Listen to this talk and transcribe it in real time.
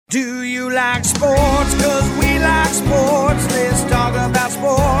Do you like sports? 'Cause we like sports. Let's talk about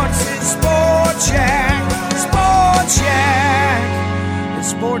sports. It's Sports Yak. Sports Yak. It's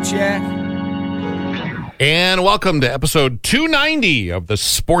Sports Yak. And welcome to episode 290 of the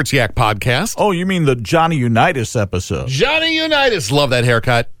Sports Yak podcast. Oh, you mean the Johnny Unitas episode? Johnny Unitas. Love that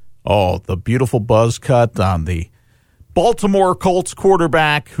haircut. Oh, the beautiful buzz cut on the Baltimore Colts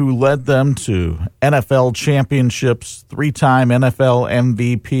quarterback who led them to NFL championships, three-time NFL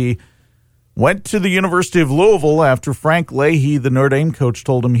MVP, went to the University of Louisville after Frank Leahy, the Notre Dame coach,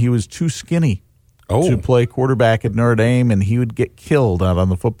 told him he was too skinny to play quarterback at Notre Dame and he would get killed out on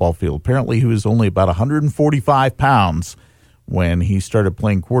the football field. Apparently, he was only about 145 pounds when he started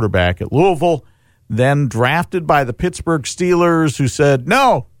playing quarterback at Louisville, then drafted by the Pittsburgh Steelers, who said,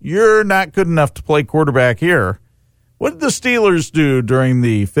 no, you're not good enough to play quarterback here. What did the Steelers do during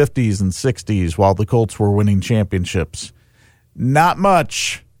the 50s and 60s while the Colts were winning championships? Not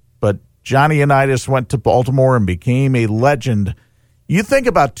much, but Johnny Unitas went to Baltimore and became a legend. You think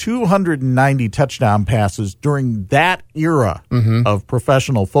about 290 touchdown passes during that era of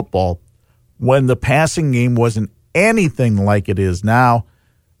professional football when the passing game wasn't anything like it is now.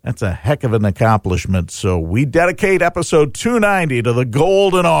 That's a heck of an accomplishment. So we dedicate episode 290 to the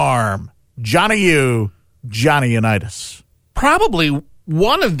Golden Arm, Johnny Unitas. Probably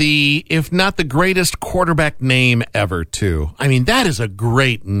one of the, if not the greatest quarterback name ever, too. I mean, that is a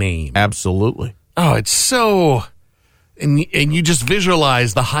great name. Absolutely. Oh, it's so... And you just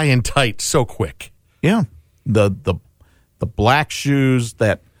visualize the high and tight so quick. Yeah. The black shoes,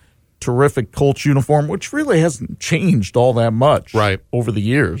 that terrific Colts uniform, which really hasn't changed all that much over the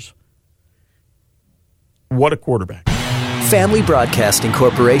years. What a quarterback. Family Broadcasting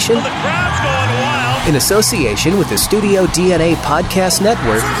Corporation, Well, the crowd's going wild. in association with the Studio DNA Podcast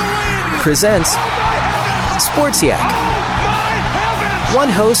Network, presents Sports Yak. One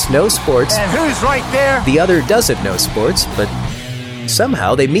host knows sports, And who's right there? the other doesn't know sports, but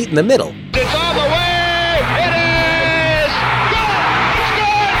somehow they meet in the middle. It's on the way. It is good. It's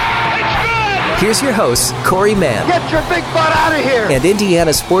good. It's good. Here's your hosts, Corey Mann Get your big butt out of here! and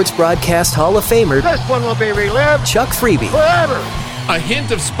Indiana Sports Broadcast Hall of Famer This one will be relived Chuck Freeby. forever! A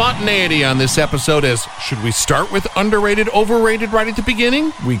hint of spontaneity on this episode is, should we start with underrated, overrated right at the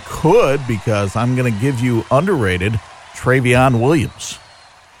beginning? We could, because I'm going to give you underrated Travion Williams.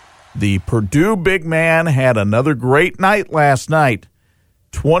 The Purdue big man had another great night last night.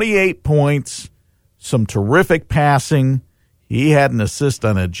 28 points, some terrific passing. He had an assist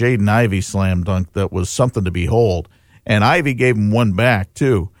on a Jaden Ivey slam dunk that was something to behold. And Ivey gave him one back,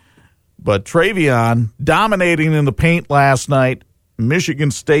 too. But Travion dominating in the paint last night. Michigan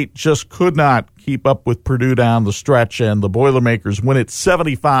State just could not keep up with Purdue down the stretch, and the Boilermakers win it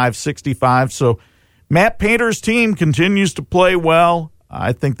 75-65. So Matt Painter's team continues to play well.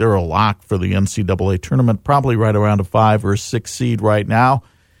 I think they're a lock for the NCAA tournament, probably right around a 5 or 6 seed right now.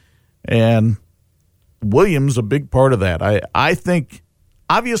 And Williams, a big part of that. I think,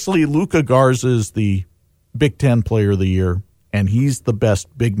 obviously, Luka Garza is the Big Ten Player of the Year, and he's the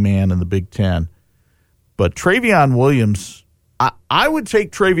best big man in the Big Ten. But Travion Williams, I would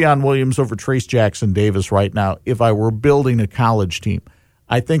take Travion Williams over Trace Jackson Davis right now if I were building a college team.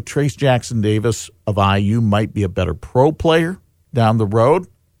 I think Trace Jackson Davis of IU might be a better pro player down the road,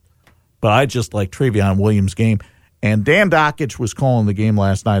 but I just like Travion Williams' game. And Dan Dockich was calling the game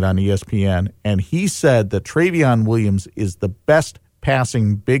last night on ESPN, and he said that Travion Williams is the best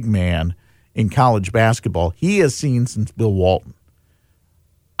passing big man in college basketball he has seen since Bill Walton.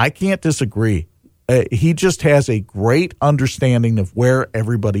 I can't disagree. He just has a great understanding of where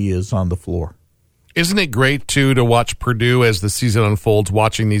everybody is on the floor. Isn't it great, too, to watch Purdue as the season unfolds,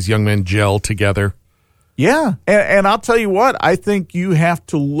 watching these young men gel together? Yeah, and I'll tell you what, I think you have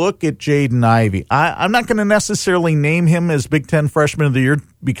to look at Jaden Ivey. I'm not going to necessarily name him as Big Ten Freshman of the Year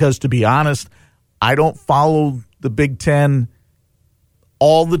because, to be honest, I don't follow the Big Ten,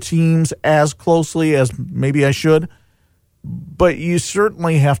 all the teams as closely as maybe I should, but you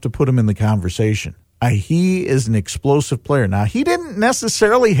certainly have to put him in the conversation. He is an explosive player. Now, he didn't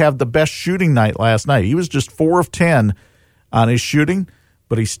necessarily have the best shooting night last night. He was just 4 of 10 on his shooting,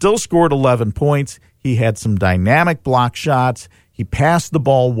 but he still scored 11 points. He had some dynamic block shots. He passed the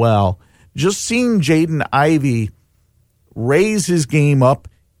ball well. Just seeing Jaden Ivey raise his game up,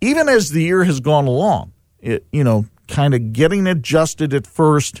 even as the year has gone along, kind of getting adjusted at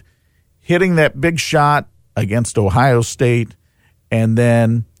first, hitting that big shot against Ohio State, and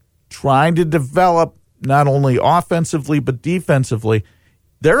then trying to develop not only offensively but defensively.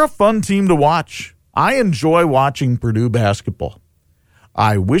 They're a fun team to watch. I enjoy watching Purdue basketball.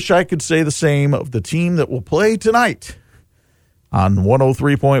 I wish I could say the same of the team that will play tonight. on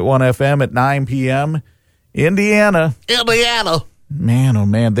 103.1 FM at 9 p.m. Indiana. Man, oh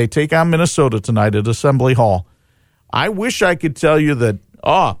man, they take on Minnesota tonight at Assembly Hall. I wish I could tell you that,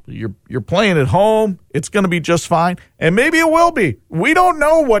 you're playing at home, it's going to be just fine, and maybe it will be. We don't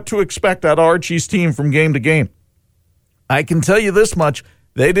know what to expect out of Archie's team from game to game. I can tell you this much,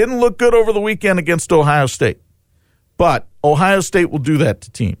 they didn't look good over the weekend against Ohio State. But Ohio State will do that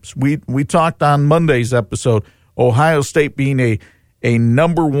to teams. We talked on Monday's episode, Ohio State being a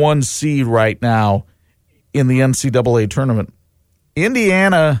number one seed right now in the NCAA tournament.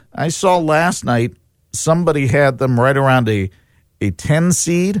 Indiana, I saw last night, somebody had them right around a 10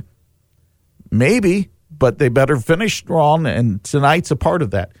 seed. Maybe, but they better finish strong, and tonight's a part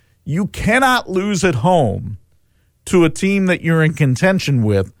of that. You cannot lose at home to a team that you're in contention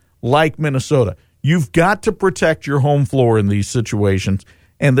with like Minnesota. You've got to protect your home floor in these situations,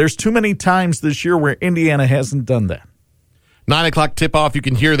 and there's too many times this year where Indiana hasn't done that. 9 o'clock tip-off. You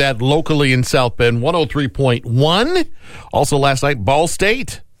can hear that locally in South Bend, 103.1. Also last night, Ball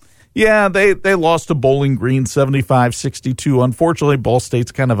State. Yeah, they lost to Bowling Green 75-62. Unfortunately, Ball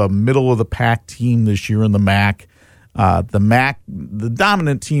State's kind of a middle-of-the-pack team this year in the MAC. The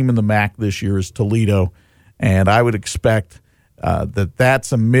dominant team in the MAC this year is Toledo, and I would expect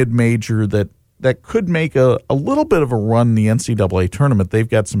that's a mid-major that could make a little bit of a run in the NCAA tournament. They've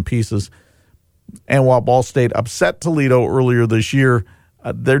got some pieces. And while Ball State upset Toledo earlier this year,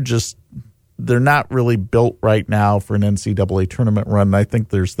 they're not really built right now for an NCAA tournament run. And I think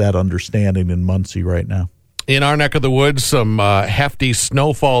there's that understanding in Muncie right now. In our neck of the woods, some hefty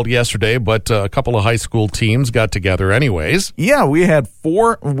snowfall yesterday, but a couple of high school teams got together anyways. Yeah, we had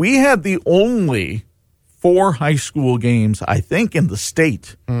the only 4 high school games, I think, in the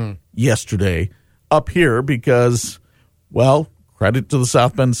state yesterday up here because, well, credit to the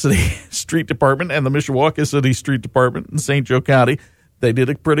South Bend City Street Department and the Mishawaka City Street Department in St. Joe County. They did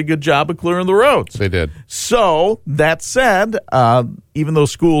a pretty good job of clearing the roads. They did. So, that said, even though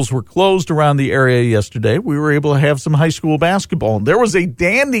schools were closed around the area yesterday, we were able to have some high school basketball. And there was a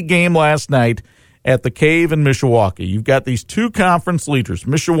dandy game last night at the Cave in Mishawaka. You've got these 2 conference leaders.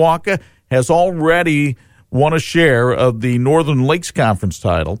 Mishawaka has already won a share of the Northern Lakes Conference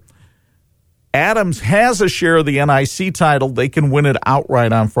title. Adams has a share of the NIC title. They can win it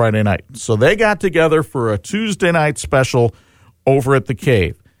outright on Friday night. So they got together for a Tuesday night special over at the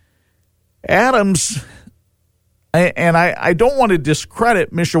Cave. Adams, and I don't want to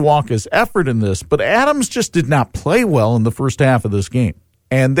discredit Mishawaka's effort in this, but Adams just did not play well in the first half of this game.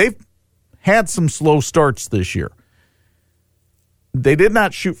 And they've had some slow starts this year. They did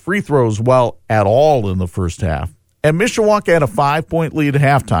not shoot free throws well at all in the first half. And Mishawaka had a 5-point lead at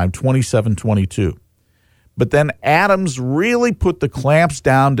halftime, 27-22. But then Adams really put the clamps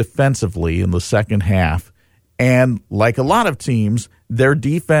down defensively in the second half. And like a lot of teams, their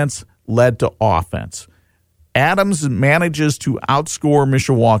defense led to offense. Adams manages to outscore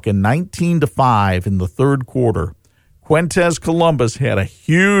Mishawaka 19-5 in the third quarter. Quintez Columbus had a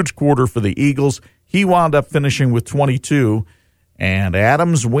huge quarter for the Eagles. He wound up finishing with 22. And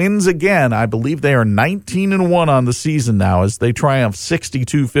Adams wins again. I believe they are 19-1 on the season now as they triumph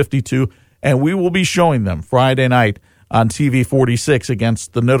 62-52. And we will be showing them Friday night on TV 46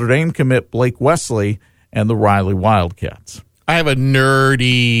 against the Notre Dame commit Blake Wesley and the Riley Wildcats. I have a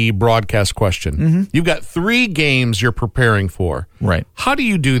nerdy broadcast question. Mm-hmm. You've got 3 games you're preparing for. Right. How do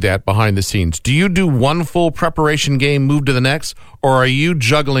you do that behind the scenes? Do you do one full preparation game, move to the next, or are you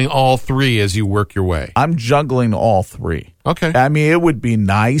juggling all 3 as you work your way? I'm juggling all 3. Okay. I mean, it would be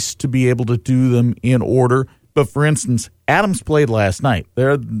nice to be able to do them in order. But, for instance, Adams played last night.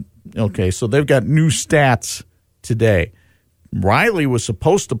 So they've got new stats today. Riley was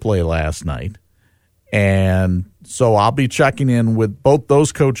supposed to play last night. And so I'll be checking in with both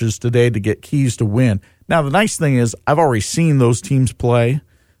those coaches today to get keys to win. Now, the nice thing is I've already seen those teams play,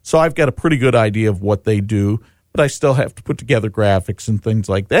 so I've got a pretty good idea of what they do, but I still have to put together graphics and things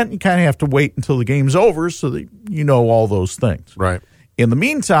like that. And you kind of have to wait until the game's over so that you know all those things. Right. In the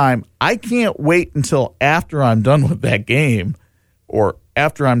meantime, I can't wait until after I'm done with that game or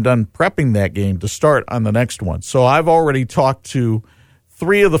after I'm done prepping that game to start on the next one. So I've already talked to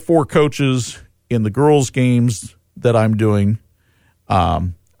 3 of the 4 coaches in the girls' games that I'm doing.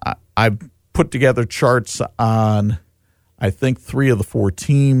 I've put together charts on, I think, 3 of the 4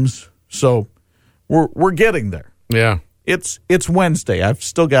 teams. So we're getting there. Yeah. It's Wednesday. I've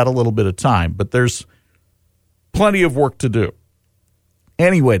still got a little bit of time, but there's plenty of work to do.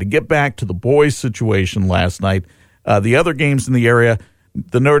 Anyway, to get back to the boys' situation last night, the other games in the area,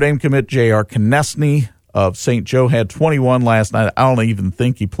 the Notre Dame commit J.R. Konechny of St. Joe had 21 last night. I don't even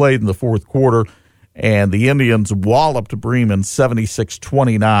think he played in the fourth quarter. and the Indians walloped Bremen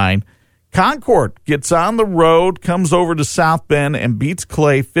 76-29. Concord gets on the road, comes over to South Bend, and beats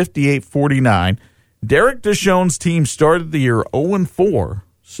Clay 58-49. Derek Deshawn's team started the year 0-4,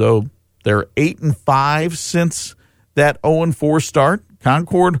 so they're 8-5 since that 0-4 start.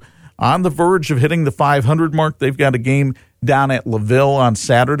 Concord on the verge of hitting the 500 mark. They've got a game down at LaVille on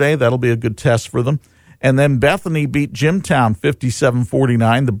Saturday. That'll be a good test for them. And then Bethany beat Jimtown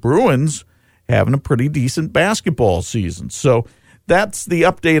 57-49. The Bruins having a pretty decent basketball season. So that's the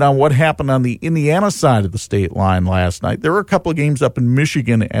update on what happened on the Indiana side of the state line last night. There were a couple of games up in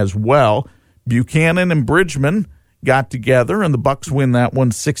Michigan as well. Buchanan and Bridgman got together, and the Bucks win that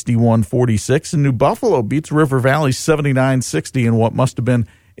one 61-46. And New Buffalo beats River Valley 79-60 in what must have been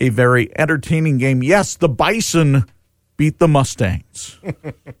a very entertaining game. Yes, the Bison beat the Mustangs.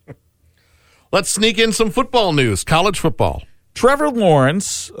 Let's sneak in some football news, college football. Trevor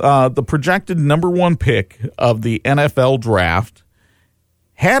Lawrence, the projected number one pick of the NFL draft,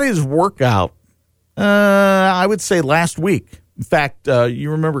 had his workout, I would say, last week. In fact, you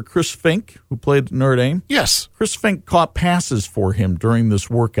remember Chris Fink, who played at Notre Dame? Yes. Chris Fink caught passes for him during this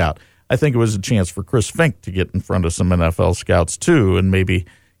workout. I think it was a chance for Chris Fink to get in front of some NFL scouts, too, and maybe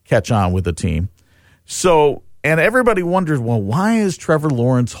catch on with the team. So, and everybody wondered, well, why is Trevor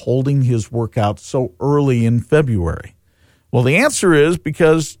Lawrence holding his workout so early in February? Well, the answer is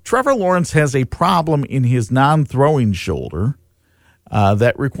because Trevor Lawrence has a problem in his non-throwing shoulder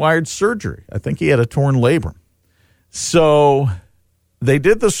that required surgery. I think he had a torn labrum. So they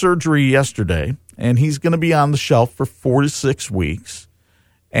did the surgery yesterday, and he's going to be on the shelf for 4 to 6 weeks,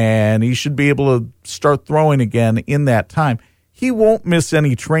 and he should be able to start throwing again in that time. He won't miss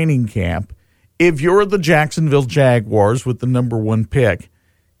any training camp. If you're the Jacksonville Jaguars with the number one pick,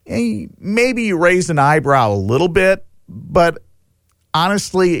 maybe you raise an eyebrow a little bit, but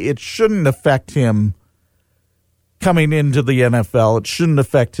honestly, it shouldn't affect him coming into the NFL. It shouldn't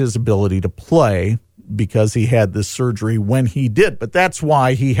affect his ability to play because he had this surgery when he did. But that's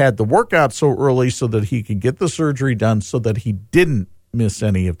why he had the workout so early, so that he could get the surgery done so that he didn't miss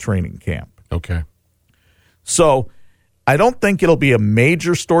any of training camp. Okay. So I don't think it'll be a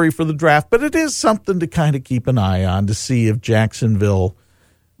major story for the draft, but it is something to kind of keep an eye on to see if Jacksonville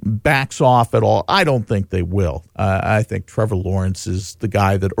backs off at all. I don't think they will. I think Trevor Lawrence is the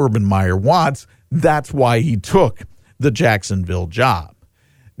guy that Urban Meyer wants. That's why he took the Jacksonville job.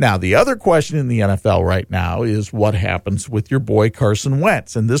 Now, the other question in the NFL right now is what happens with your boy Carson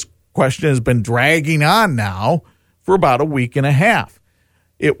Wentz. And this question has been dragging on now for about a week and a half.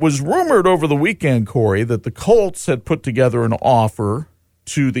 It was rumored over the weekend, Corey, that the Colts had put together an offer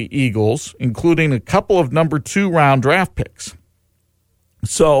to the Eagles, including a couple of number 2 round draft picks.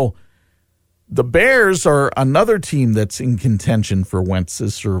 So the Bears are another team that's in contention for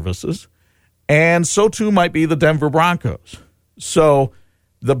Wentz's services, and so too might be the Denver Broncos. So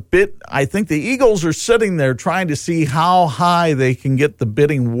I think the Eagles are sitting there trying to see how high they can get the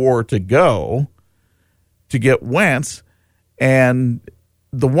bidding war to go to get Wentz. And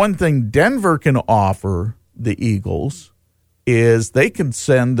the one thing Denver can offer the Eagles is they can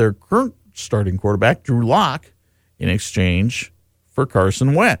send their current starting quarterback, Drew Lock, in exchange for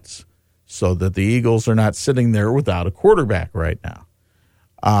Carson Wentz, so that the Eagles are not sitting there without a quarterback right now.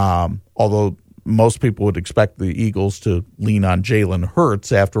 Although most people would expect the Eagles to lean on Jalen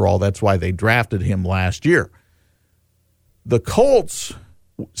Hurts. After all, that's why they drafted him last year. The Colts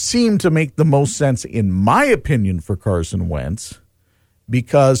seem to make the most sense, in my opinion, for Carson Wentz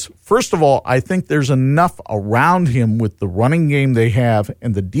because, first of all, I think there's enough around him with the running game they have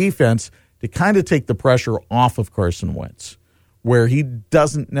and the defense to kind of take the pressure off of Carson Wentz, where he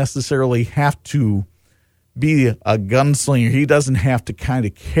doesn't necessarily have to be a gunslinger. He doesn't have to kind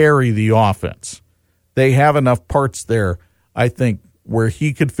of carry the offense. They have enough parts there, I think, where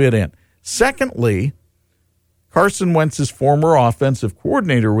he could fit in. Secondly, Carson Wentz's former offensive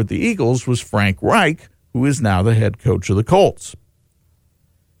coordinator with the Eagles was Frank Reich, who is now the head coach of the Colts.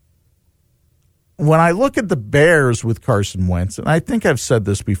 When I look at the Bears with Carson Wentz, and I think I've said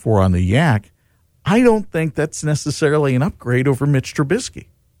this before on the Yak, I don't think that's necessarily an upgrade over Mitch Trubisky.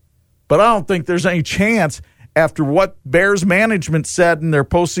 But I don't think there's any chance, after what Bears management said in their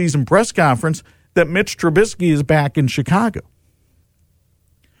postseason press conference, that Mitch Trubisky is back in Chicago.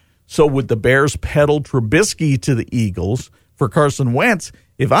 So would the Bears peddle Trubisky to the Eagles for Carson Wentz?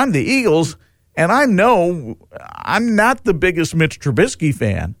 If I'm the Eagles, and I know I'm not the biggest Mitch Trubisky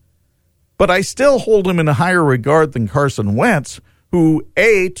fan, but I still hold him in a higher regard than Carson Wentz, who,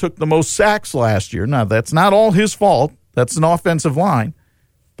 A, took the most sacks last year. Now, that's not all his fault. That's an offensive line.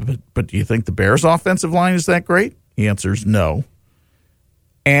 But do you think the Bears' offensive line is that great? The answer is no.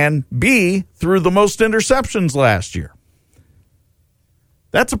 and B, threw the most interceptions last year.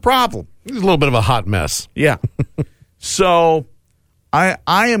 That's a problem. He's a little bit of a hot mess. Yeah. So I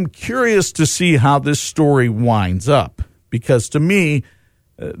am curious to see how this story winds up, because to me,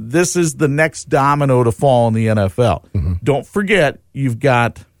 this is the next domino to fall in the NFL. Mm-hmm. Don't forget, you've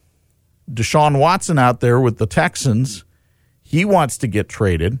got Deshaun Watson out there with the Texans. He wants to get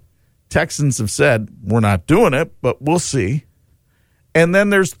traded. Texans have said, we're not doing it, but we'll see. And then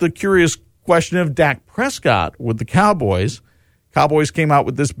there's the curious question of Dak Prescott with the Cowboys. Cowboys came out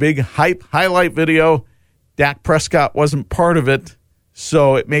with this big hype highlight video. Dak Prescott wasn't part of it,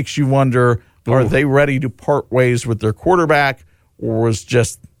 so it makes you wonder, are they ready to part ways with their quarterback, or was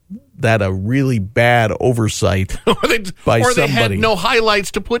just that a really bad oversight by somebody? They had no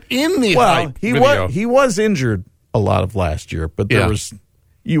highlights to put in the hype video. He was injured a lot of last year, but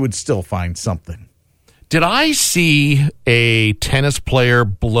you would still find something. Did I see a tennis player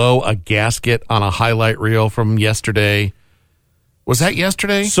blow a gasket on a highlight reel from yesterday? Was that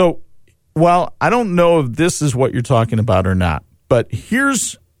yesterday? So, well, I don't know if this is what you're talking about or not, but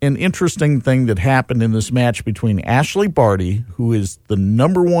here's an interesting thing that happened in this match between Ashley Barty, who is the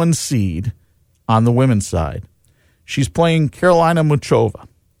number 1 seed on the women's side. She's playing Karolina Muchova.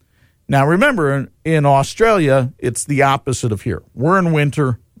 Now, remember, in Australia, it's the opposite of here. We're in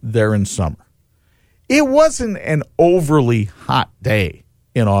winter, they're in summer. It wasn't an overly hot day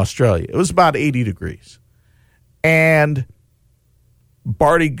in Australia. It was about 80 degrees. And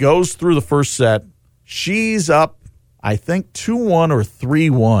Barty goes through the first set. She's up, I think, 2-1 or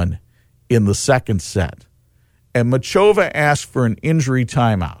 3-1 in the second set. And Muchova asked for an injury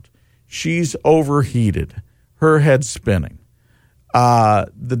timeout. She's overheated. Her head's spinning.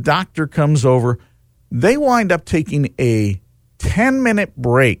 The doctor comes over. They wind up taking a 10-minute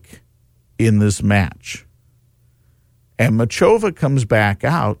break in this match. And Muchova comes back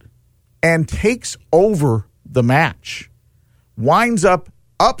out and takes over the match. Winds up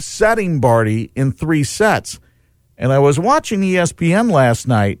upsetting Barty in 3 sets. And I was watching ESPN last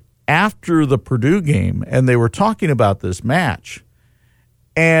night after the Purdue game, and they were talking about this match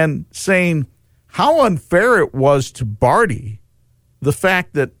and saying how unfair it was to Barty, the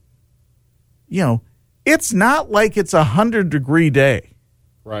fact that, it's not like it's a 100-degree day.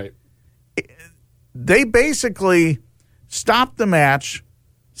 Right. They basically stopped the match,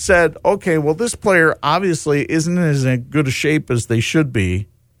 said, okay, well, this player obviously isn't as good a shape as they should be.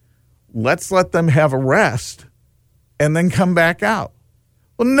 Let's let them have a rest and then come back out.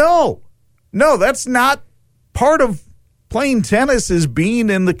 Well, no, that's not part of playing tennis, is being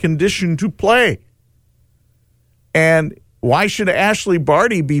in the condition to play. And why should Ashley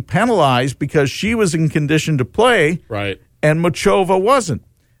Barty be penalized because she was in condition to play, right, and Muchova wasn't?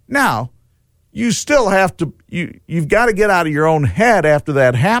 Now, you still have to, you've got to get out of your own head after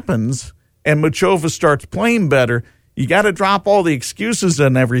that happens and Muchova starts playing better. You got to drop all the excuses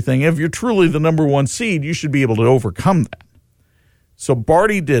and everything. If you're truly the number 1 seed, you should be able to overcome that. So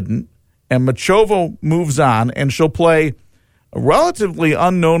Barty didn't, and Muchova moves on, and she'll play a relatively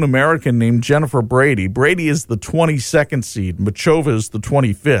unknown American named Jennifer Brady. Brady is the 22nd seed. Muchova is the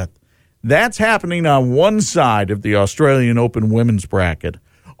 25th. That's happening on one side of the Australian Open women's bracket.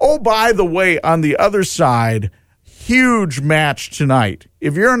 Oh, by the way, on the other side, huge match tonight.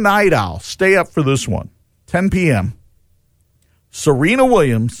 If you're a night owl, stay up for this one. 10 p.m. Serena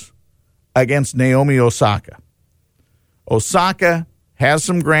Williams against Naomi Osaka. Osaka has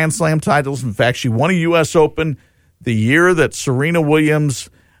some Grand Slam titles. In fact, she won a U.S. Open the year that Serena Williams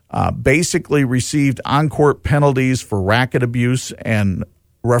basically received on-court penalties for racket abuse and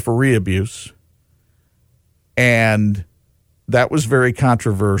referee abuse. And that was very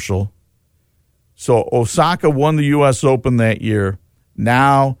controversial. So Osaka won the U.S. Open that year.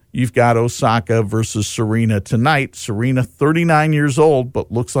 Now you've got Osaka versus Serena tonight. Serena, 39 years old,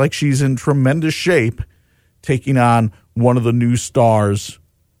 but looks like she's in tremendous shape, taking on one of the new stars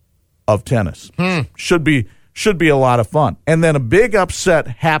of tennis. Should be a lot of fun. And then a big upset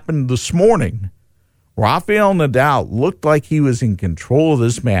happened this morning. Rafael Nadal looked like he was in control of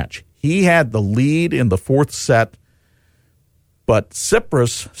this match. He had the lead in the 4th set, but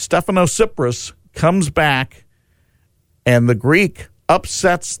Stefanos Tsitsipas comes back, and the Greek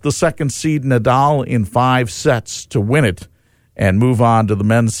upsets the 2nd seed Nadal in 5 sets to win it and move on to the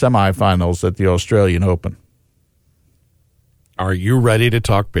men's semifinals at the Australian Open. Are you ready to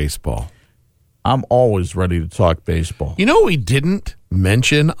talk baseball? I'm always ready to talk baseball. You know what we didn't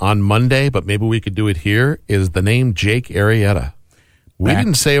mention on Monday, but maybe we could do it here, is the name Jake Arrieta. We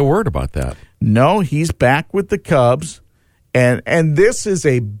didn't say a word about that. No, he's back with the Cubs, and this is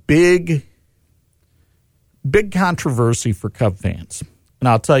a big controversy for Cub fans. and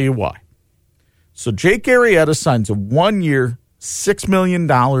I'll tell you why. So Jake Arrieta signs a 1-year, $6 million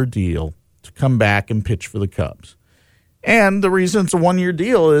deal to come back and pitch for the Cubs. And the reason it's a 1-year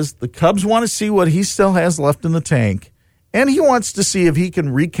deal is the Cubs want to see what he still has left in the tank, and he wants to see if he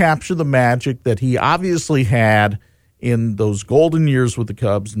can recapture the magic that he obviously had in those golden years with the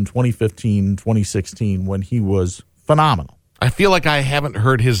Cubs in 2015 and 2016 when he was phenomenal. I feel like I haven't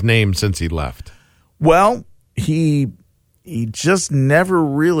heard his name since he left. Well, he just never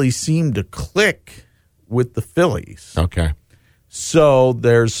really seemed to click with the Phillies. Okay. So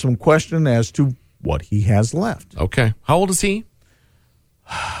there's some question as to what he has left. Okay. How old is he?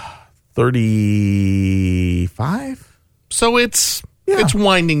 35? So it's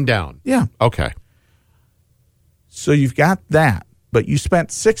winding down. Yeah. Okay. So you've got that, but you spent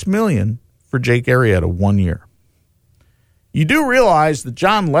 $6 million for Jake Arrieta 1 year. You do realize that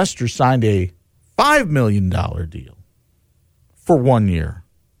John Lester signed a $5 million deal for 1 year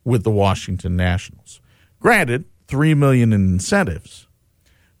with the Washington Nationals. Granted, $3 million in incentives,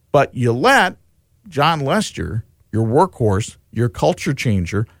 but you let John Lester, your workhorse, your culture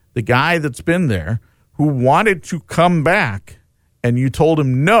changer, the guy that's been there, who wanted to come back, and you told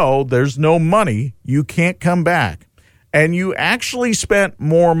him, no, there's no money, you can't come back. And you actually spent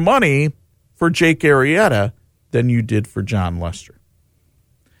more money for Jake Arrieta than you did for John Lester.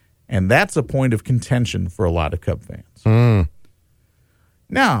 And that's a point of contention for a lot of Cub fans.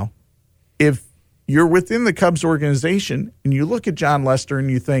 Now, if you're within the Cubs organization and you look at John Lester and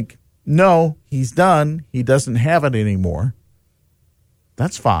you think, no, he's done, he doesn't have it anymore,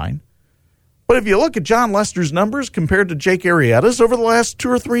 that's fine. But if you look at John Lester's numbers compared to Jake Arrieta's over the last 2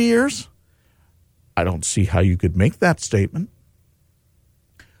 or 3 years, I don't see how you could make that statement.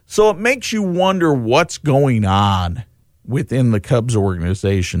 So it makes you wonder what's going on within the Cubs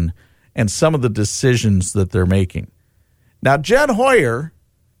organization and some of the decisions that they're making. Now, Jed Hoyer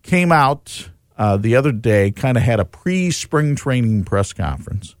came out the other day, kind of had a pre-spring training press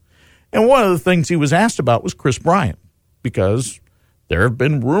conference. And one of the things he was asked about was Kris Bryant, because there have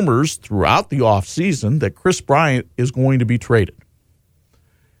been rumors throughout the offseason that Kris Bryant is going to be traded.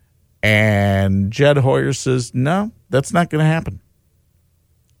 And Jed Hoyer says, no, that's not going to happen.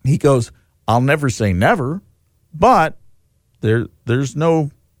 He goes, I'll never say never, but there's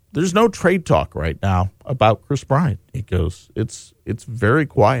no trade talk right now about Kris Bryant. He goes, it's very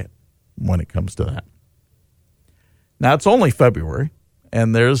quiet when it comes to that. Now, it's only February,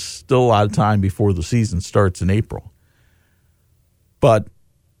 and there's still a lot of time before the season starts in April. But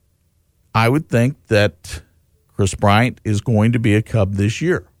I would think that Kris Bryant is going to be a Cub this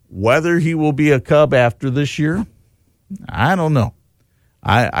year. Whether he will be a Cub after this year, I don't know.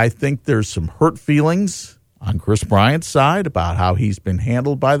 I think there's some hurt feelings on Kris Bryant's side about how he's been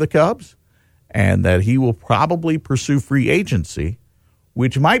handled by the Cubs, and that he will probably pursue free agency,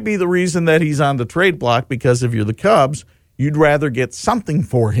 which might be the reason that he's on the trade block, because if you're the Cubs, you'd rather get something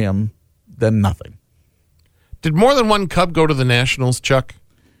for him than nothing. Did more than one Cub go to the Nationals, Chuck?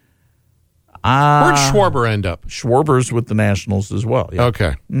 Where'd Schwarber end up? Schwarber's with the Nationals as well. Yeah.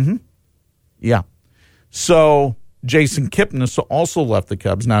 Okay. Mm-hmm. Yeah. So Jason Kipnis also left the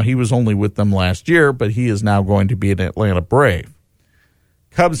Cubs. Now, he was only with them last year, but he is now going to be an Atlanta Brave.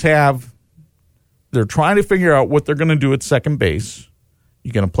 Cubs they're trying to figure out what they're going to do at second base.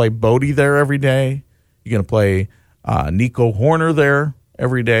 You're going to play Bodie there every day. You're going to play Nico Horner there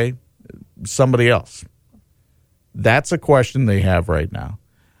every day. Somebody else. That's a question they have right now.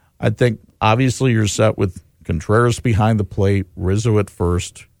 I think, obviously, you're set with Contreras behind the plate, Rizzo at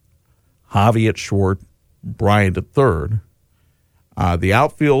first, Javi at short, Bryant at third. The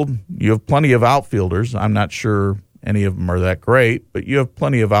outfield, you have plenty of outfielders. I'm not sure any of them are that great, but you have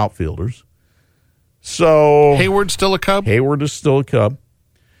plenty of outfielders. So Hayward's still a Cub? Hayward is still a Cub.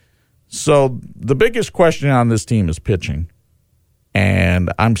 So the biggest question on this team is pitching.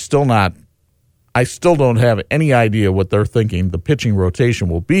 And I still don't have any idea what they're thinking the pitching rotation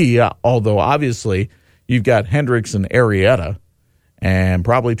will be, although obviously you've got Hendricks and Arrieta and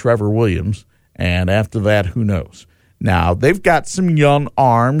probably Trevor Williams, and after that, who knows? Now, they've got some young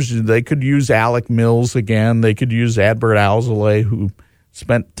arms. They could use Alec Mills again. They could use Adbert Alzolay, who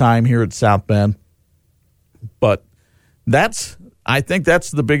spent time here at South Bend. But I think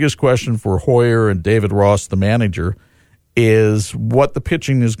that's the biggest question for Hoyer and David Ross, the manager, is what the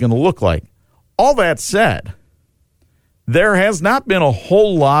pitching is going to look like. All that said, there has not been a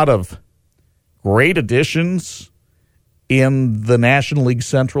whole lot of great additions in the National League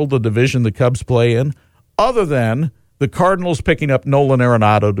Central, the division the Cubs play in, other than the Cardinals picking up Nolan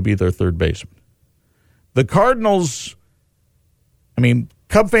Arenado to be their third baseman. The Cardinals,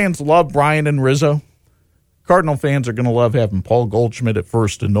 Cub fans love Bryant and Rizzo. Cardinal fans are going to love having Paul Goldschmidt at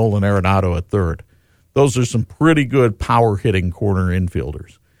first and Nolan Arenado at third. Those are some pretty good power-hitting corner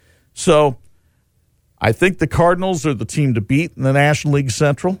infielders. So I think the Cardinals are the team to beat in the National League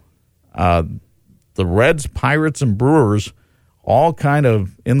Central. The Reds, Pirates, and Brewers all kind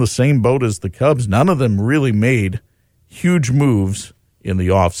of in the same boat as the Cubs. None of them really made huge moves in the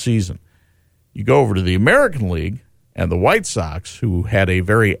offseason. You go over to the American League and the White Sox, who had a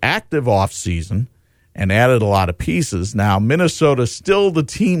very active offseason and added a lot of pieces. Now, Minnesota's still the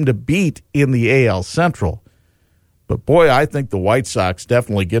team to beat in the AL Central. But, boy, I think the White Sox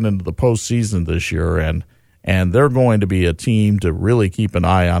definitely get into the postseason this year, and they're going to be a team to really keep an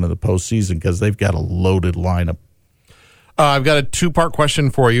eye on in the postseason because they've got a loaded lineup. I've got a two-part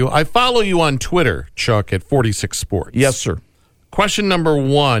question for you. I follow you on Twitter, Chuck, at 46 Sports. Yes, sir. Question number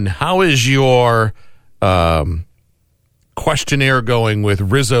one, how is your questionnaire going with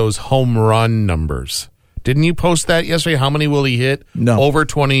Rizzo's home run numbers? Didn't you post that yesterday? How many will he hit? No. Over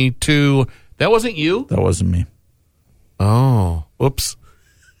 22. That wasn't you? That wasn't me. Oh, whoops.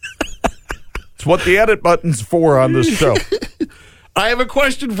 It's what the edit button's for on this show. I have a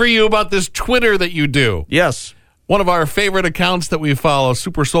question for you about this Twitter that you do. Yes. One of our favorite accounts that we follow,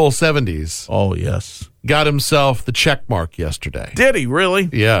 Super Soul 70s, Oh, yes. got himself the check mark yesterday. Did he really?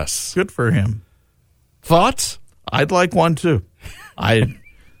 Yes. Good for him. Thoughts? I'd like one, too.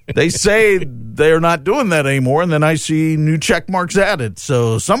 They say they're not doing that anymore, and then I see new check marks added.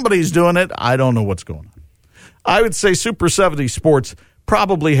 So somebody's doing it. I don't know what's going on. I would say Super 70 Sports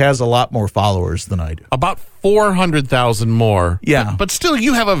probably has a lot more followers than I do. About 400,000 more. Yeah. But still,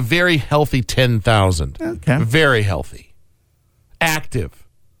 you have a very healthy 10,000. Okay. Very healthy. Active.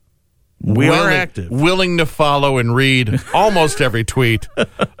 We are active. Willing to follow and read almost every tweet.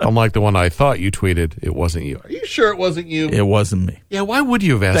 Unlike the one I thought you tweeted, it wasn't you. Are you sure it wasn't you? It wasn't me. Yeah, why would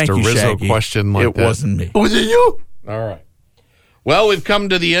you have asked Thank a you, Rizzo Shaggy. question like that? It wasn't me. Was it you? All right. Well, we've come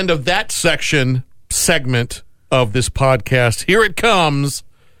to the end of that segment of this podcast. Here it comes.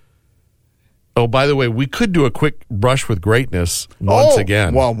 Oh, by the way, we could do a quick brush with greatness once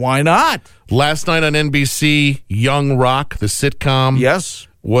again. Well, why not? Last night on NBC, Young Rock, the sitcom, Yes.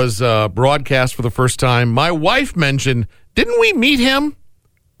 was broadcast for the first time. My wife mentioned, didn't we meet him?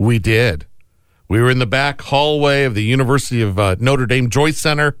 We did. We were in the back hallway of the University of Notre Dame Joyce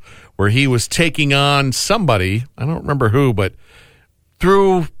Center where he was taking on somebody, I don't remember who, but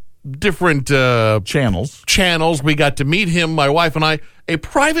through different channels, we got to meet him, my wife and I. A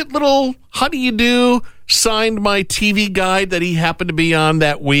private little how do you do signed my TV guide that he happened to be on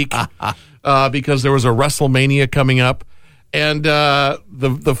that week because there was a WrestleMania coming up. And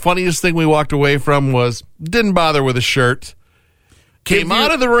the funniest thing we walked away from was didn't bother with a shirt. Came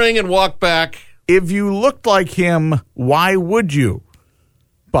out of the ring and walked back. If you looked like him, why would you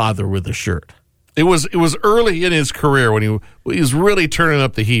bother with a shirt? It was early in his career when he was really turning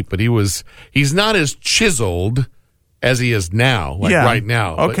up the heat, but he's not as chiseled as he is now, right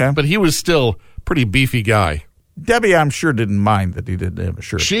now. Okay. But he was still a pretty beefy guy. Debbie, I'm sure, didn't mind that he didn't have a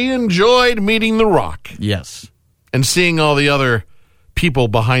shirt. She enjoyed meeting The Rock. Yes. And seeing all the other people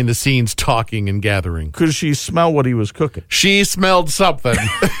behind the scenes talking and gathering. Could she smell what he was cooking? She smelled something.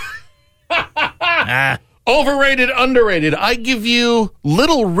 Overrated, underrated. I give you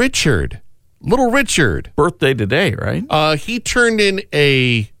Little Richard. Little Richard. Birthday today, right? He turned in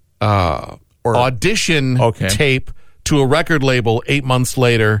a audition tape to a record label 8 months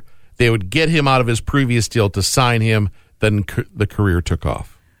later. They would get him out of his previous deal to sign him. Then the career took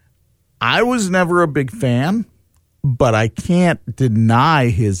off. I was never a big fan, but I can't deny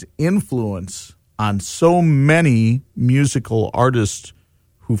his influence on so many musical artists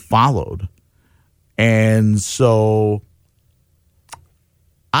who followed. And so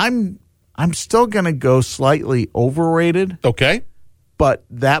I'm still going to go slightly overrated. Okay. But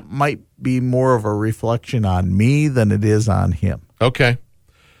that might be more of a reflection on me than it is on him. Okay.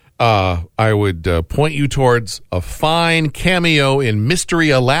 I would point you towards a fine cameo in Mystery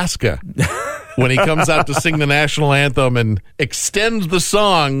Alaska when he comes out to sing the national anthem and extends the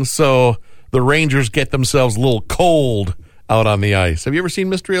song so the Rangers get themselves a little cold out on the ice. Have you ever seen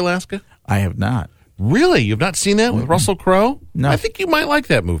Mystery Alaska? I have not. Really? You've not seen that with Russell Crowe? No. I think you might like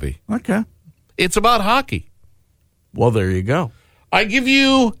that movie. Okay. It's about hockey. Well, there you go. I give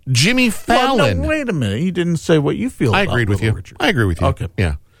you Jimmy Fallon. Well, no, wait a minute. You didn't say what you feel I about agreed with Little you. Richard. I agree with you. Okay.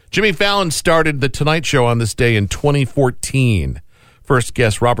 Yeah. Jimmy Fallon started The Tonight Show on this day in 2014. First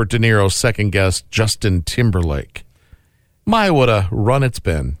guest, Robert De Niro. Second guest, Justin Timberlake. My, what a run it's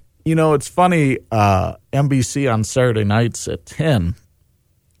been. You know, it's funny. NBC on Saturday nights at 10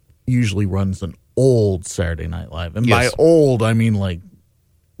 usually runs an old Saturday Night Live. And Yes. by old, I mean like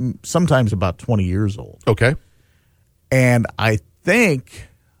sometimes about 20 years old. Okay. And I think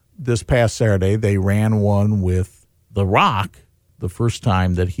this past Saturday they ran one with The Rock, the first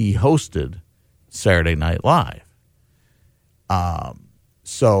time that he hosted Saturday Night Live.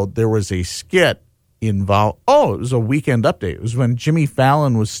 So there was a skit involved. Oh, it was a Weekend Update. It was when Jimmy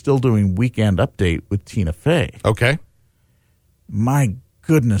Fallon was still doing Weekend Update with Tina Fey. Okay. My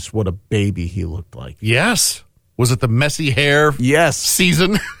goodness, what a baby he looked like. Yes. Was it the messy hair Yes.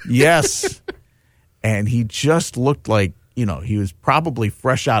 season? Yes. And he just looked like, he was probably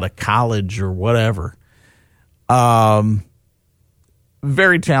fresh out of college or whatever.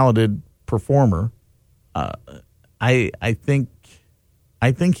 Very talented performer. I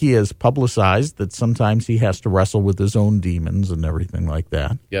think he has publicized that sometimes he has to wrestle with his own demons and everything like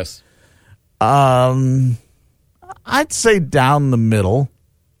that. Yes. I'd say down the middle.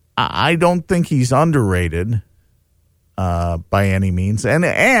 I don't think he's underrated by any means.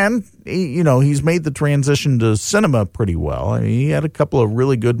 And he's made the transition to cinema pretty well. I mean, he had a couple of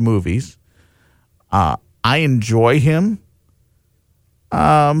really good movies. I enjoy him.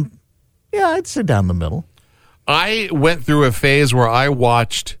 Yeah, I'd say down the middle. I went through a phase where I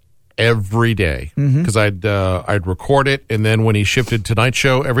watched every day because I'd record it, and then when he shifted Tonight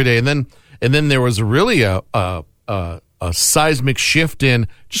Show every day, and then there was really a seismic shift in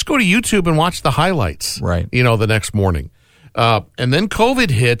just go to YouTube and watch the highlights, right? The next morning, and then COVID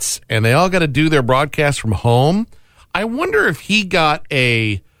hits, and they all got to do their broadcast from home. I wonder if he got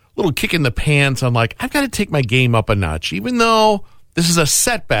a little kick in the pants on I've got to take my game up a notch, even though this is a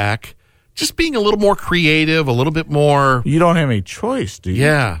setback. Just being a little more creative, a little bit more. You don't have any choice, do you?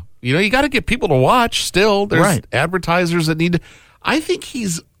 Yeah. You got to get people to watch still. There's right. advertisers that need to. I think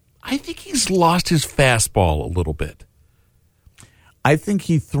he's lost his fastball a little bit. I think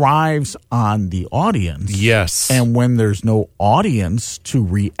he thrives on the audience. Yes. And when there's no audience to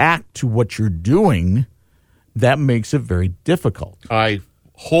react to what you're doing, that makes it very difficult. I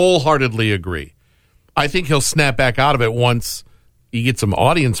wholeheartedly agree. I think he'll snap back out of it once you get some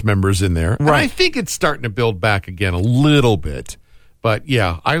audience members in there. Right. And I think it's starting to build back again a little bit. But,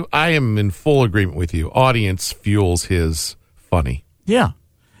 yeah, I am in full agreement with you. Audience fuels his funny. Yeah.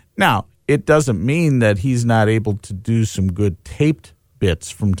 Now, it doesn't mean that he's not able to do some good taped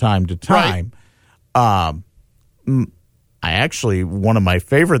bits from time to time. Right. One of my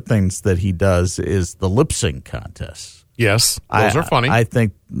favorite things that he does is the lip sync contests. Yes, those are funny. I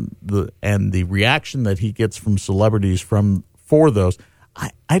think the reaction that he gets from celebrities for those,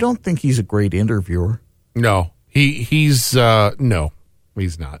 I don't think he's a great interviewer. No, he's not.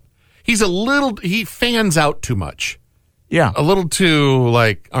 He fans out too much. Yeah. A little too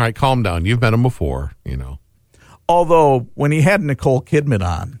all right, calm down. You've met him before, Although when he had Nicole Kidman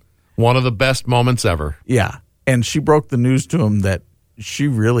on. One of the best moments ever. Yeah. And she broke the news to him that she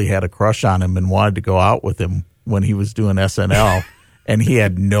really had a crush on him and wanted to go out with him when he was doing SNL, and he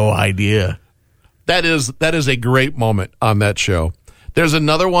had no idea. That is a great moment on that show. There's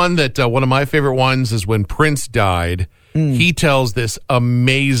another one that one of my favorite ones is when Prince died. He tells this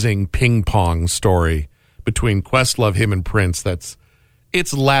amazing ping pong story between Questlove, him, and Prince.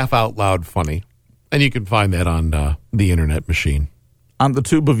 It's laugh out loud funny, and you can find that on the internet machine. On the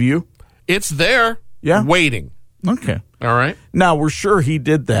Tube of You? It's there, waiting. Okay. All right. Now, we're sure he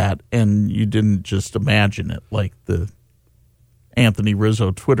did that, and you didn't just imagine it like the Anthony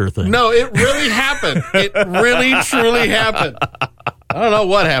Rizzo Twitter thing. No, it really happened. It really, truly happened. I don't know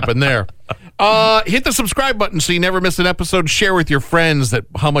what happened there. Hit the subscribe button so you never miss an episode. Share with your friends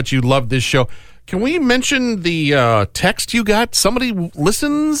how much you love this show. Can we mention the text you got? Somebody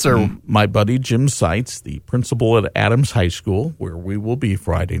listens? Or my buddy Jim Seitz, the principal at Adams High School, where we will be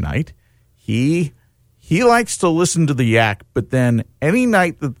Friday night, he likes to listen to the Yak, but then any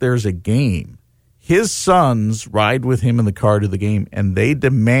night that there's a game, his sons ride with him in the car to the game, and they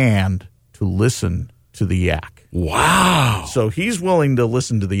demand to listen to the Yak. Wow. So he's willing to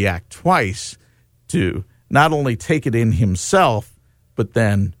listen to the Yak twice to not only take it in himself, but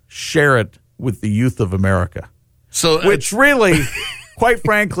then share it with the youth of America. So, which really, quite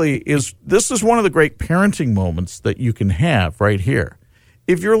frankly, this is one of the great parenting moments that you can have right here.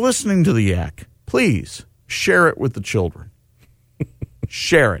 If you're listening to the Yak, please share it with the children.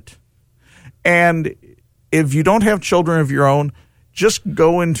 Share it. And if you don't have children of your own, just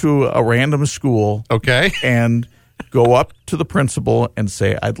go into a random school. Okay. And go up to the principal and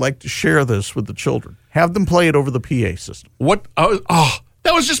say, I'd like to share this with the children. Have them play it over the PA system. What? Oh,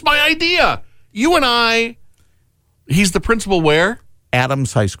 that was just my idea. You and I, he's the principal where?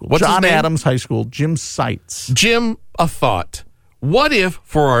 Adams High School. What's John his name? Adams High School, Jim Seitz. Jim, a thought. What if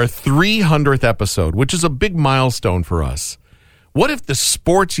for our 300th episode, which is a big milestone for us, What if the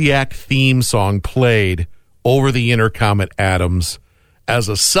Sports Yak theme song played over the intercom at Adams as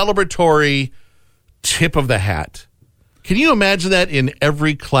a celebratory tip of the hat? Can you imagine that in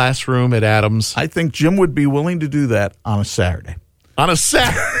every classroom at Adams? I think Jim would be willing to do that on a Saturday. On a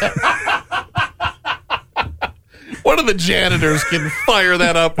Saturday. One of the janitors can fire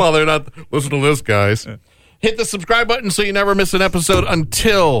that up while they're not listening to this, guys. Hit the subscribe button so you never miss an episode.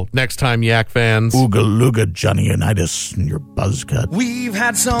 Until next time, Yak fans. Ooga looga Johnny Unitas and your buzz cut. We've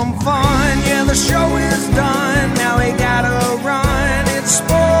had some fun, yeah, the show is done. Now we gotta run. It's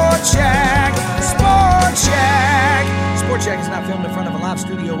Sports Yak. Sports Yak. Sports Yak is not filmed in front of a live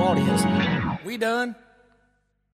studio audience. We done.